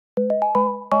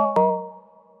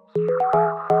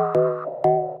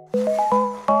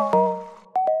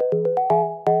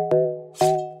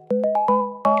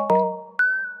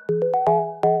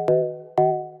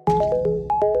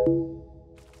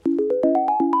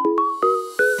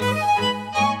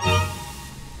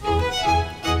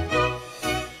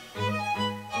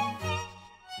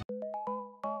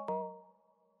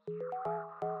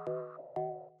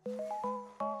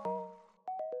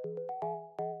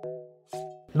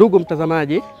Ndugu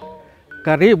mtazamaji,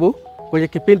 karibu kwenye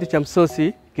kipindi cha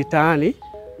Msosi Kitaani.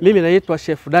 Mimi naitwa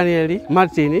Chef Daniel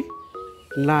Martin,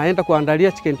 naenda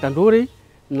kuandalia chicken tanduri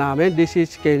na main dish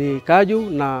chicken kaju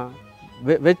na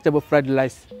vegetable fried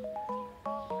rice.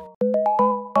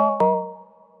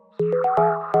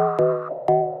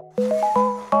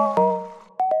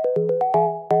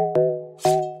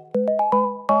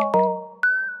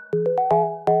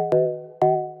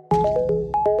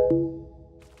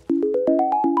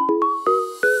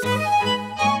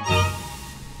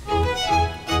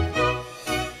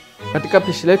 Katika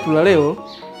pishi letu la leo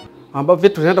ambapo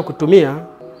vitu tunaenda kutumia,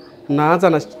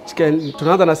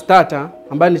 tunaanza na starter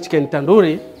ambayo ni chicken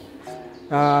tanduri.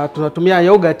 Tunatumia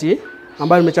yogurt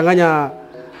ambayo imechanganya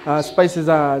spices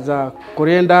za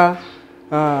coriander,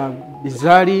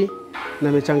 bizari, na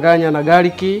imechanganya na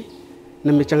garlic,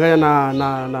 na imechanganya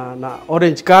na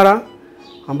orange color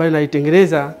ambayo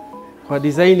inaitengeneza kwa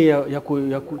design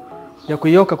ya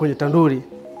kuioka kwenye tanduri.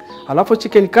 Alafu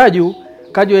chicken kaju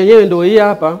yenyewe ndio hii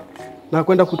hapa, na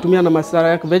kwenda kutumia na masala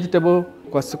ya vegetable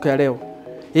kwa siku ya leo.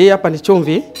 Hii hapa ni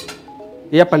chumvi,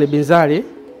 hii hapa ni binzari,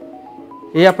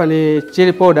 hii hapa ni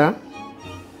chili powder,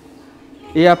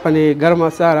 hii hapa ni garam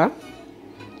masala,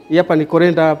 hii hapa ni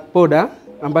coriander powder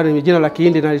ambayo ni jina la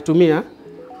Kihindi nalitumia,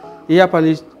 hii hapa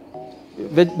ni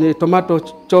tomato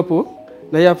chop,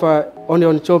 na hii hapa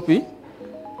onion chop,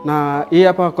 na hii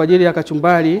hapa kwa ajili ya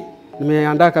kachumbari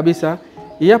nimeandaa kabisa.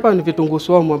 Hii hapa ni vitunguu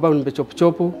saumu ambavyo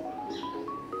nimechop.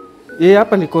 Hii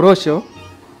hapa ni korosho.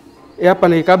 Hii hapa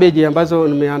ni cabbage ambazo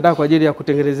nimeandaa kwa ajili ya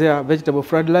kutengenezea vegetable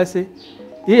fried rice.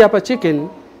 Hii hapa chicken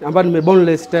ambayo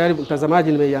nimeboneless tayari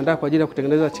mtazamaji, nimeiandaa kwa ajili ya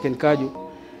kutengeneza chicken kaju.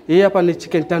 Hii hapa ni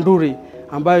chicken tanduri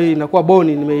ambayo inakuwa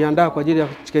boni, nimeiandaa kwa ajili ya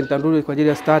chicken tanduri kwa ajili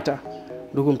ya starter.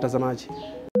 Ndugu mtazamaji,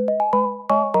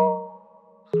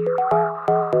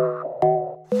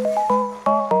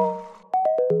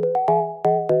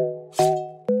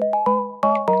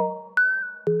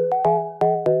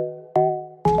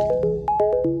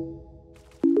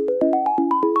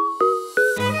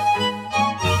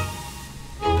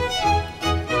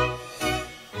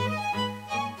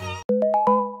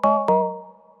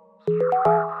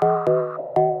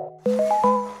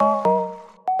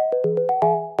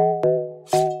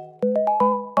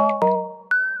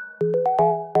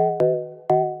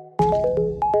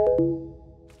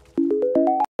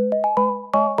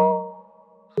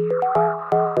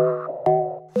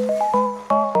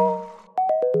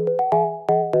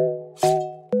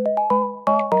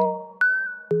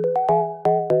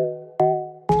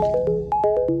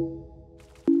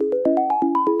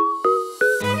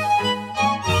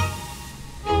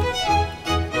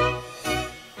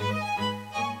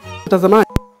 mtazamaji,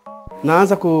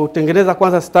 naanza kutengeneza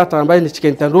kwanza starter ambayo ni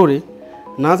chicken tanduri.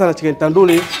 Naanza na chicken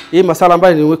tanduri. Hii masala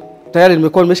ambayo tayari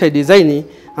nimekuwa nimesha design,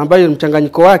 ambayo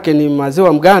mchanganyiko wake ni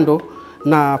maziwa mgando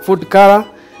na food color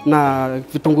na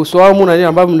vitunguu saumu na nini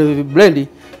ambavyo ni blend.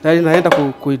 Tayari naenda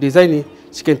kuidesign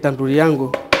chicken tanduri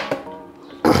yangu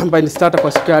ambayo ni starter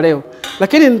kwa siku ya leo.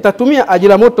 Lakini nitatumia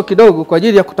ajira moto kidogo kwa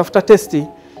ajili ya kutafuta testi,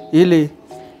 ili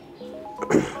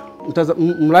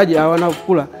mlaji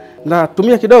awanakula.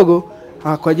 Natumia kidogo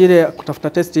kwa ajili ya kutafuta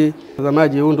testi.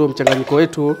 Mtazamaji, huu ndio mchanganyiko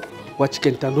wetu wa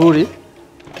chicken tanduri.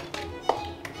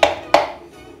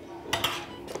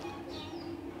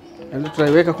 Ndio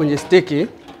tunaiweka kwenye steki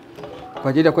kwa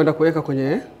ajili ya kwenda kuweka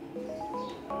kwenye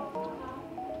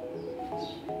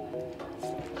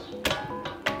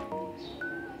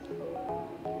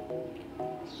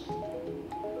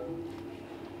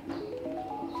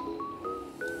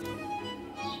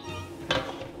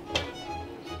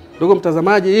Ndugu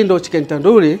mtazamaji, hii ndio chicken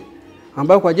tanduri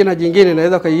ambayo kwa jina jingine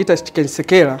naweza kuiita chicken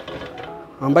sekera,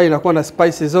 ambayo inakuwa na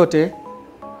spices zote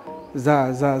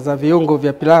za viungo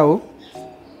vya pilau.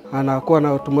 Anakuwa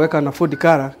na tumeweka na food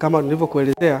color kama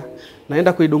nilivyokuelezea.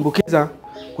 Naenda kuidumbukiza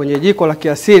kwenye jiko la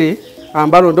kiasili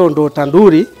ambalo ndo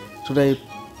tanduri.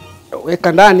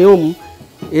 Tunaiweka ndani humu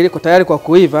ili tayari kwa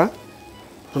kuiva.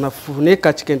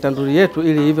 Tunafunika chicken tanduri yetu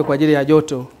ili ive kwa ajili ya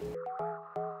joto.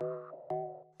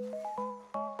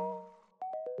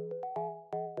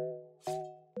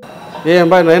 Yeye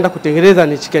ambayo naenda kutengeneza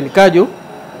ni chicken kaju.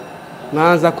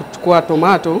 Naanza kuchukua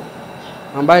tomato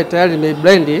ambayo tayari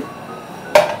nimeblend.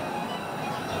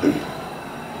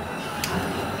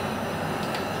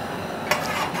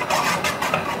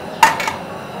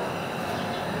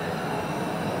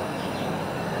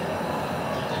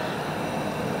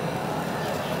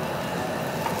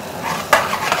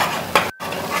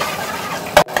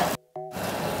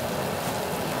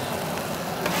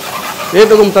 Hii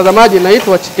ndugu mtazamaji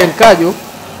inaitwa chicken kaju,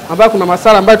 ambayo kuna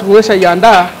masala ambayo tumesha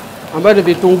iandaa ambayo ni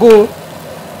vitunguu,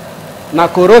 na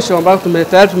korosho ambayo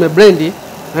tayari tumeblendi,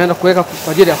 naenda kuweka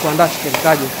kwa ajili ya kuandaa chicken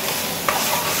kaju.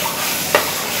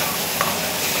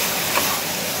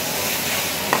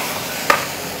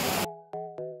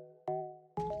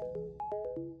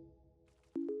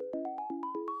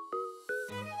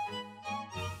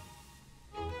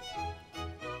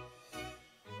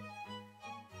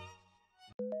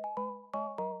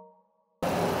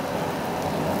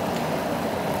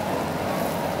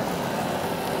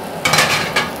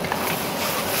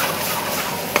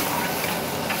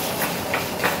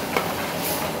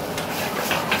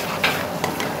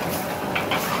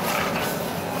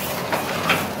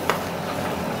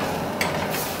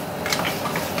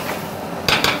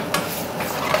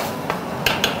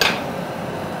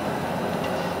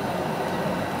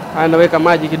 Naweka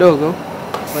maji kidogo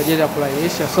kwa ajili ya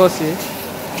kulainisha sosi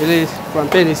ili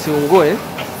plantain isiungue.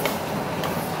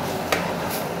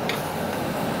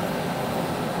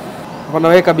 Hapa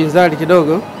naweka binzari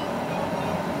kidogo,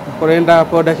 koriander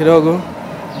powder kidogo,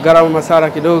 garam masala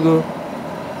kidogo,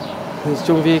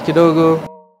 chumvi kidogo.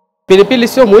 Pilipili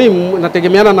sio muhimu,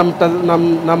 nategemeana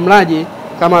na mlaji.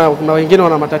 Kama kuna wengine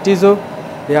wana matatizo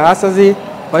ya asazi,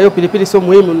 kwa hiyo pilipili sio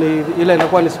muhimu, ile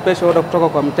inakuwa ni special order kutoka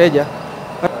kwa mteja.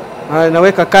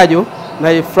 Naweka kaju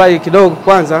na fry kidogo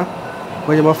kwanza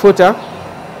kwenye mafuta.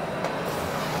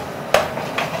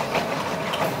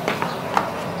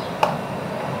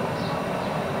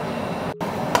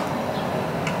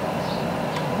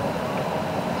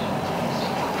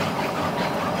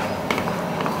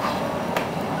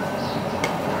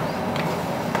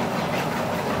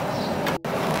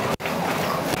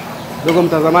 Ndugu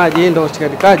mtazamaji, ndio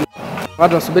chicken kaju.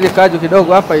 Watu wasubiri kaju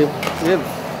kidogo hapa hivi.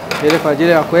 Ile kwa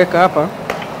ajili ya kuweka hapa.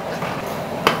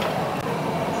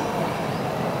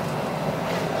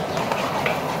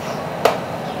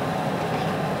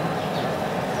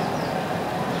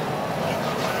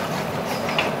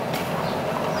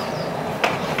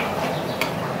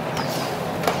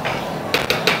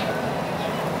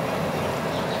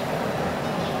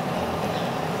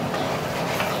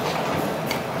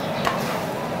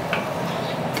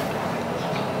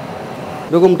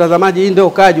 Ndugu mtazamaji, hii ndio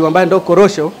kaju ambayo ndio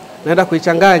korosho. Naenda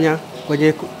kuichanganya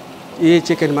kwenye hii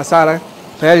chicken masala,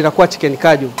 tayari inakuwa chicken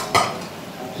kaju.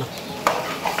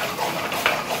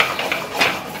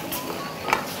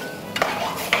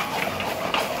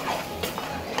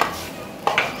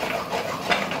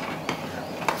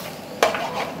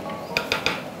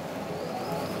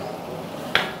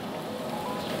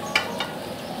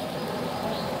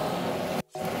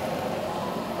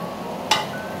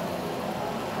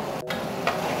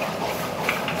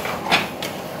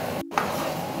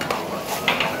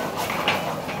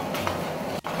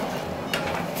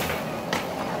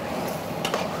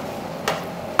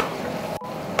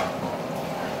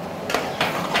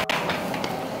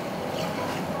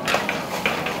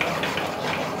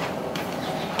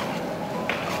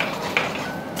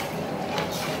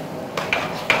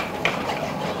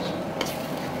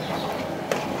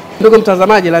 Ndugu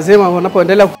mtazamaji, lazima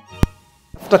unapoendelea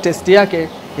kufuta testi yake,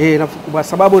 kwa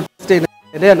sababu testi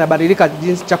inaendelea inabadilika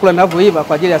jinsi chakula kinavyoiva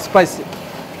kwa ajili ya spice.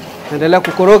 Naendelea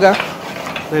kukoroga,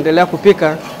 naendelea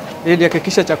kupika ili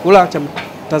hakikisha chakula cha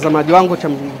mtazamaji wangu, cha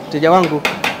mteja wangu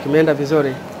kimeenda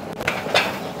vizuri.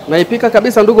 Naipika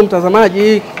kabisa ndugu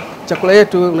mtazamaji, chakula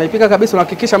yetu unaipika kabisa,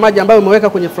 unahakikisha maji ambayo umeweka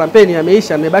kwenye flampen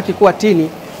yameisha, imebaki kuwa tini,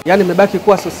 yani imebaki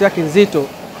kuwa sosi yake nzito.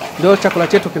 Ndio chakula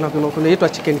chetu kinaitwa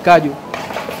chicken kaju.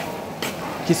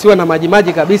 Kisiwa na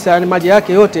maji kabisa, yani maji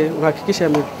yake yote unahakikisha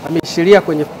yameishiria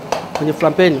kwenye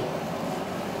flampeni.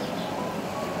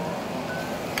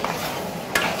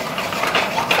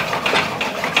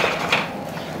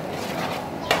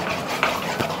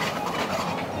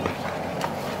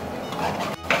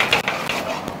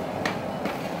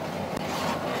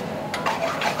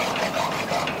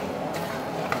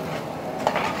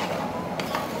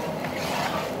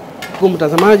 Ndugu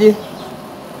mtazamaji,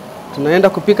 tunaenda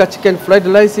kupika chicken fried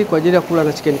rice kwa ajili ya kula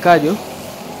na chicken kaju.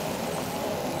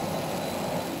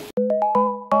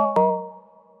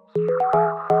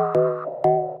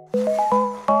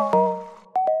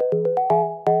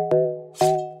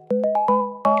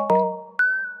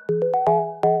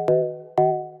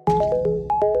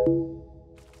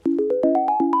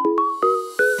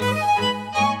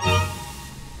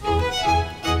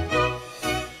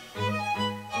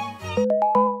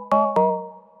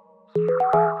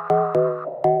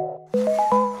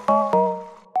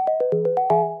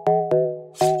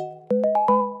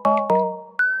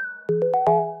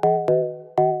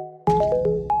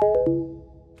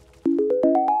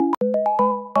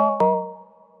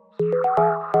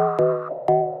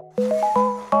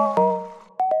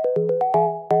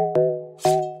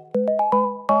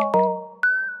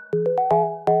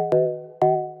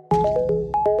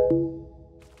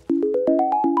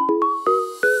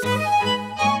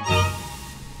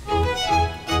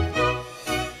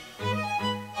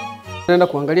 Tunaenda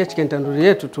kuangalia chicken tandoori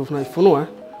yetu, tunaifunua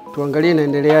tuangalie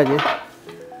inaendeleaje.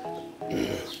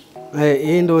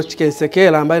 Hii ndio chicken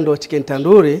sekela ambayo ndio chicken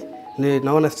tandoori.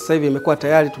 Naona sasa hivi imekuwa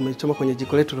tayari, tumeichoma kwenye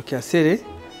jiko letu la kiasili.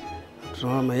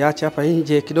 Tunaiacha hapa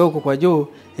nje kidogo kwa juu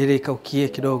ili ikaukie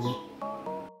kidogo.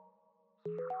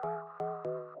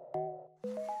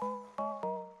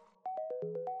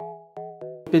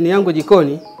 Peni yangu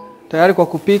jikoni tayari kwa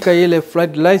kupika ile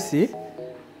fried rice.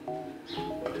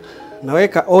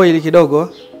 Naweka oil kidogo.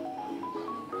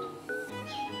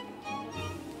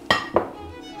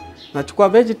 Nachukua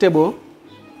vegetable.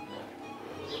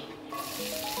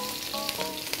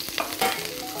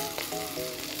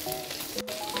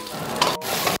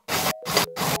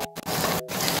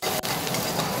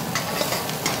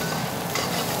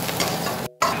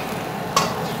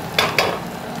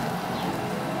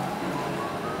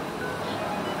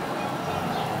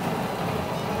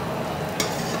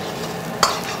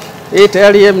 Hii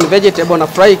tayari ni vegetable na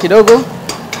fry kidogo,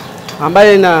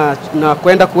 ambaye na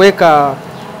kwenda kuweka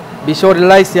bishori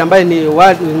rice ambaye ni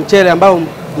mchele ambao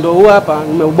ndio huu hapa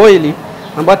nimeuboili,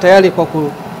 ambao tayari kwa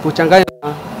kuchanganya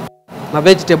na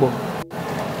vegetable.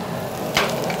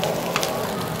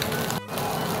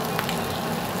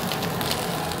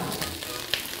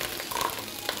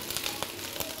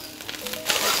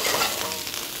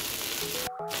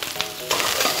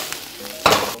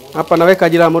 Hapa naweka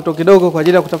jira moto kidogo kwa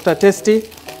ajili ya kutafuta testi.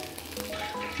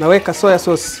 Naweka soya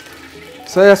sauce.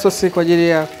 Soya sauce kwa ajili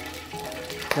ya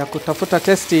kutafuta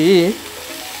testi hii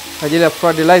kwa ajili ya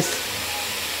fried rice.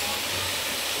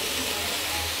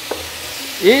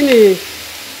 Hii ni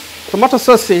tomato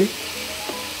sauce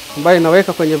ambayo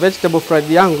naweka kwenye vegetable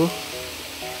fried yangu.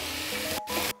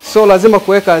 So lazima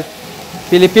kuweka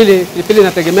pilipili. Pilipili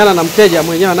inategemeana na mteja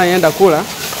mwenyewe anayeenda kula.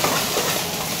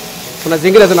 Kuna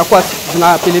zingine zinakuwa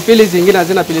zina pilipili, zingine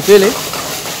hazina pilipili.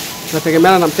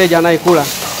 Zinategemeana na mteja anayekula.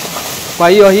 Kwa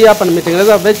hiyo hii hapa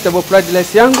nimetengeneza vegetable fried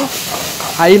rice yangu,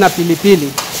 haina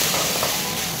pilipili.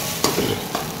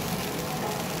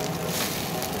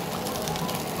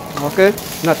 Okay,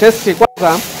 na testi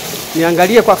kwanza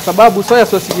niangalie, kwa sababu soya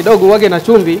sauce kidogo wage na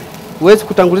chumvi. Huwezi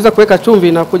kutanguliza kuweka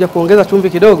chumvi na kuja kuongeza chumvi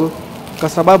kidogo, kwa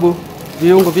sababu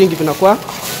viungo vingi vinakuwa,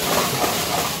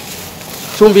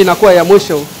 chumvi inakuwa ya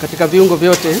mwisho katika viungo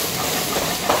vyote.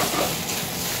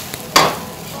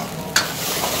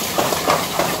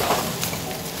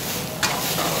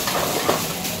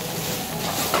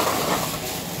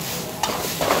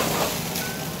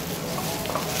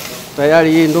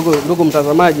 Tayari hii ndugu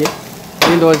mtazamaji,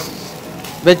 hii ndio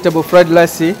vegetable fried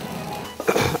rice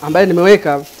ambaye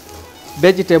nimeweka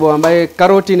vegetable ambaye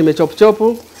karoti nimechop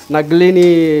chop na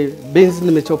green beans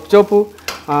nimechop chop,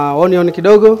 onion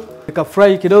kidogo,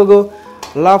 nikafry kidogo,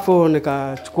 alafu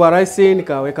nikachukua rice,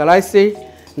 nikaweka rice,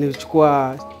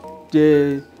 nichukua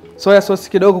soya sauce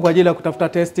kidogo kwa ajili ya kutafuta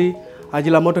testi,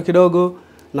 ajila moto kidogo,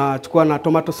 na chukua na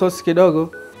tomato sauce kidogo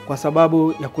kwa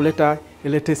sababu ya kuleta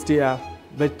ile testi ya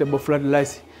vegetable fried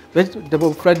rice.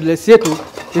 Vegetable fried rice yetu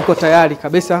iko tayari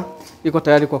kabisa, iko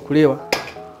tayari kwa kuliwa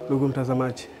ndugu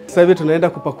mtazamaji. Sasa hivi tunaenda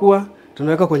kupakua,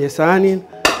 tunaweka kwenye sahani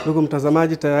ndugu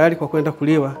mtazamaji, tayari kwa kwenda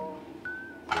kuliwa.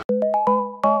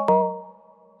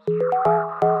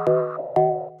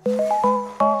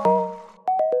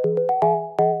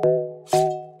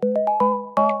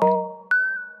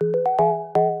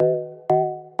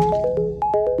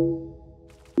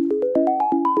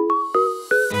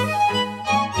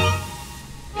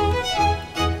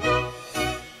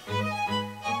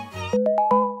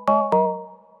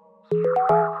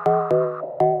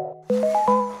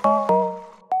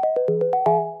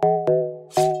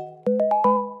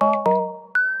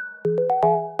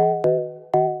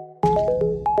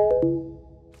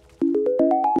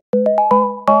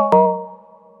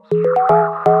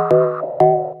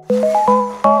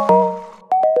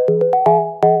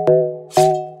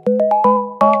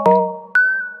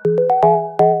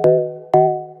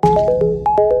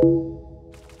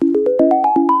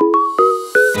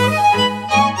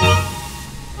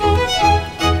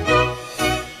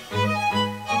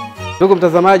 Ndugu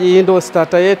mtazamaji, hii ndio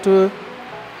starter yetu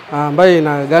ambayo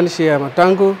ina garnish ya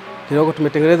matango kidogo,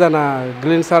 tumetengeneza na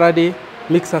green salad,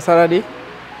 mixer salad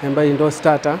ambayo ndio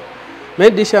starter.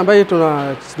 Main dish ambayo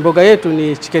tuna mboga yetu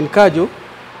ni chicken kaju.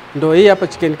 Ndio hii hapa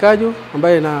chicken kaju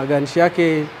ambayo ina garnish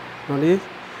yake ndio.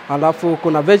 Alafu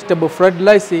kuna vegetable fried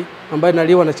rice ambayo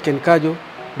inaliwa na chicken kaju.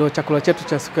 Ndio chakula chetu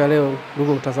cha siku ya leo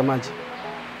ndugu mtazamaji.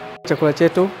 Chakula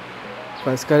chetu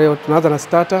kwa siku ya leo tunaanza na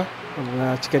starter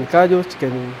na chicken kaju,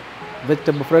 chicken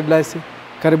vegetable fried rice.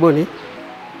 Karibuni.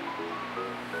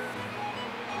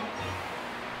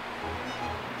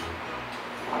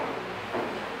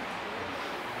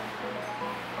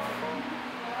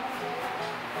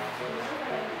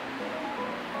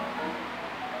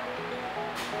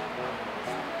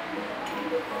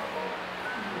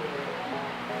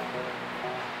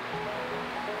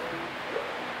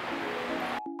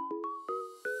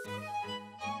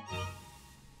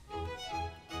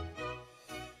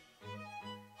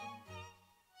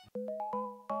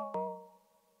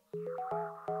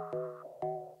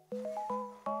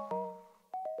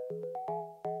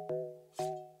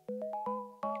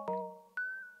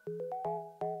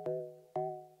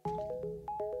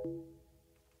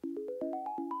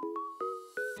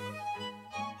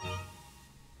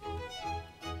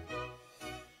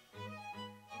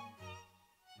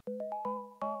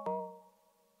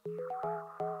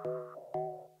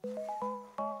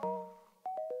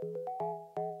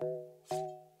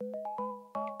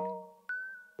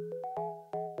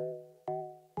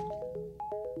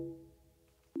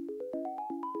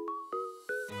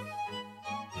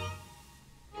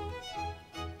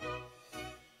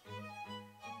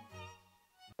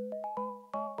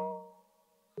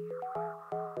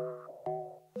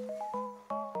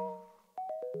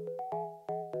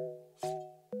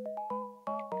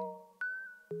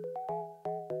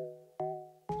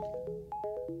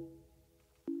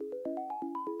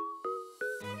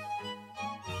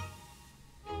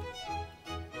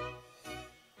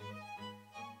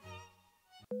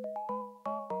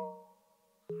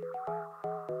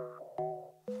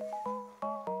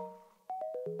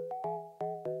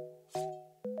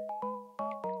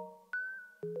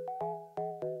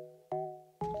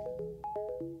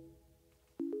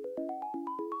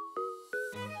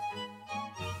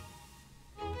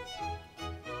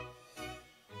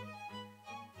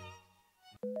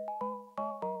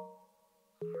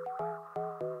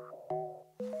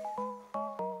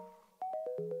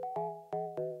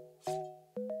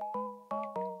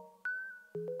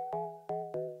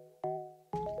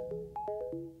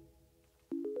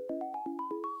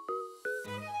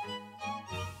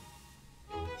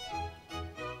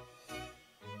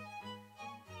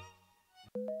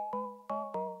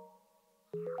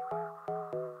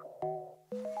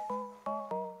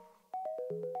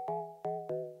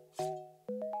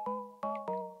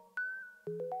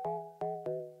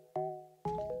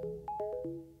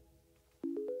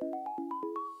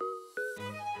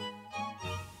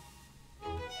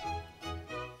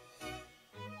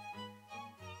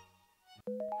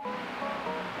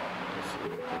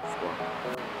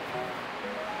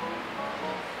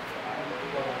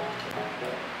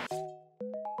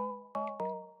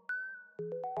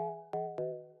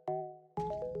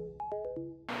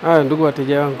 Ndugu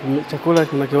wateja wangu, chakula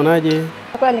tunakionaje?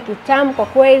 Chakula ni kitamu kwa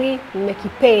kweli,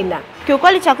 nimekipenda.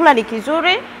 Kiukweli chakula ni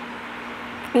kizuri,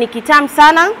 ni kitamu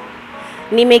sana,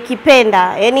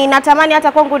 nimekipenda. Yaani natamani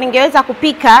hata kwangu ningeweza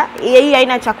kupika hii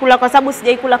aina chakula kwa sababu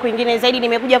sijaikula kwingine zaidi.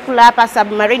 Nimekuja kula hapa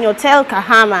Submarine Hotel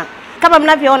Kahama. Kama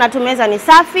mnavyoona tu meza ni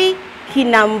safi,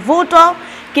 kina mvuto,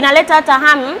 kinaleta hata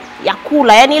hamu ya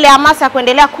kula. Yaani ile hamasa ya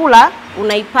kuendelea kula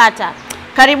unaipata.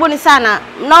 Karibuni sana.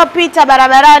 Mnaopita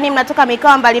barabarani, mnatoka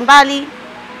mikoa mbalimbali,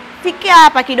 fikia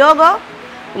hapa kidogo.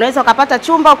 Unaweza ukapata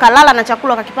chumba, ukalala na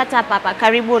chakula ukakipata hapa hapa.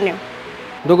 Karibuni.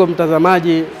 Ndugu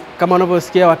mtazamaji, kama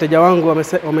unavyosikia wateja wangu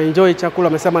wameenjoy chakula,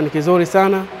 wamesema ni kizuri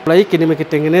sana. Chakula hiki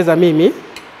nimekitengeneza mimi,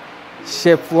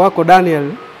 chef wako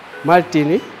Daniel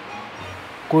Martin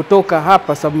kutoka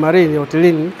hapa Submarine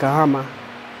Hotelini Kahama.